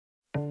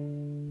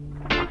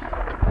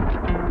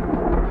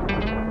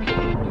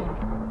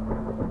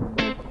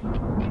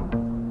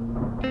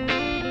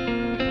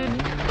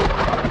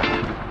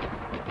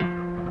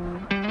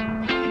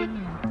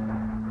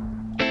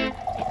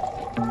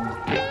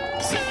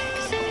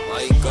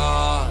My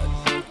God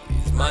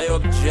is my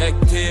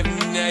objective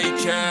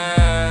nature.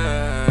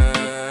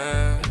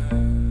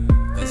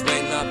 'Cause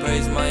when I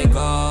praise my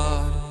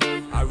God,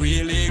 I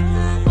really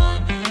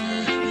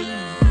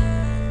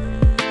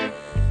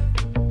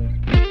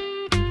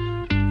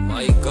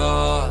my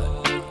God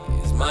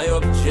is my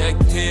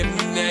objective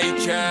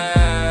nature.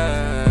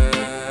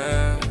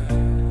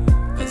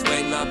 'Cause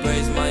when I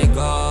praise my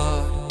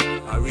God,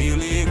 I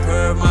really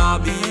curb my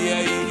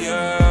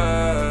behavior.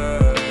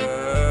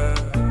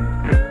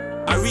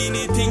 I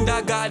really think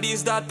that God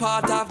is that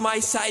part of my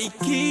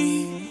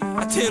psyche.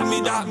 I tell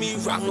me that me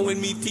wrong when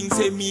me think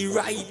say me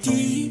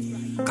righty.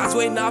 'Cause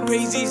when I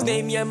praise his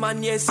name, yeah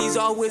man, yes, he's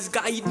always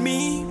guide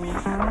me.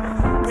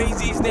 Praise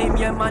his name,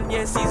 yeah man,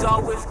 yes, he's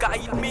always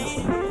guide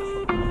me.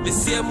 The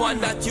same one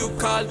that you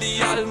call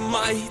the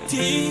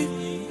Almighty,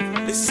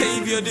 the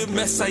Savior, the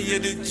Messiah,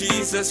 the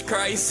Jesus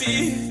Christ,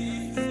 see?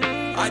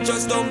 I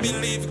just don't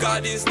believe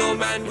God is no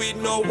man with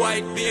no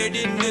white beard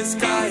in the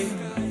sky.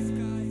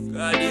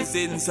 God is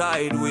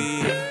inside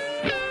we.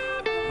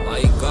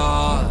 My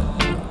God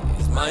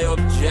is my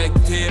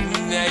objective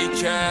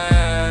nature.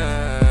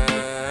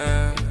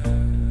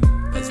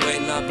 'Cause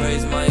when I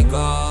praise my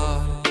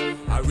God,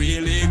 I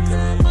really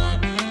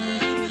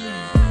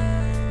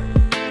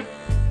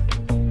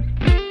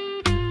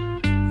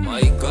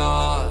my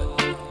God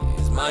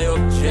is my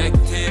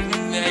objective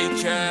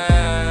nature.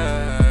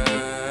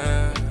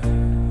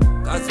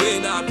 'Cause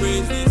when I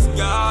praise this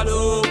God,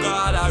 oh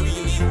God, I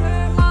really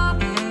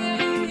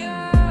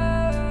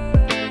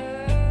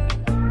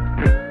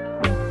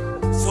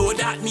so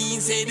that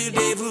means say the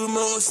devil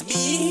must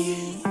be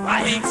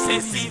my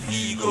excessive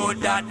ego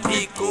that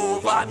take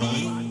over me.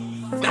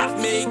 That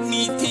make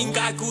me think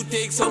I could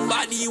take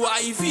somebody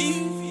wifey.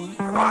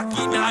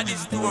 Walking out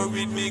this door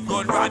with me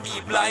gun, rob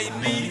me, blind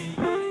me.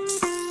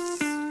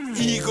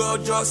 Ego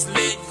just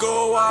let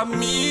go of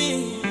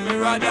me. Me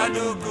rather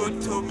do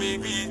good to me,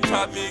 be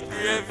trap me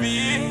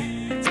gravy.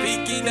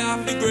 Speaking of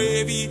the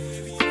gravy,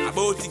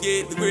 about to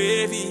get the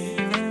gravy.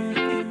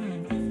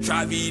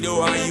 Travido,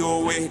 are you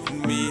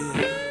waiting me?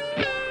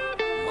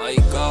 My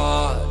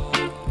God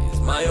is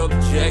my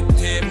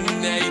objective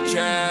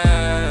nature.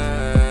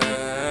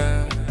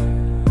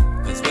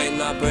 'Cause when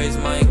I praise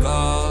my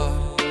God,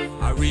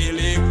 I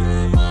really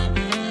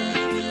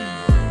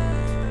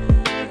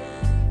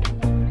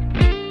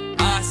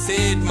I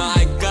said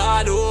my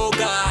God, oh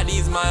God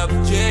is my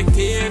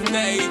objective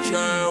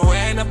nature.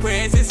 When I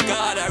praise this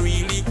God, I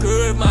really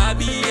curb my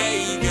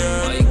behavior.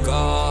 My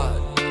God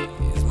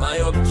is my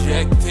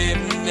objective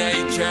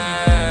nature.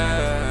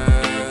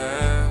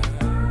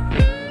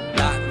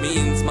 That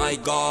means my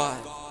God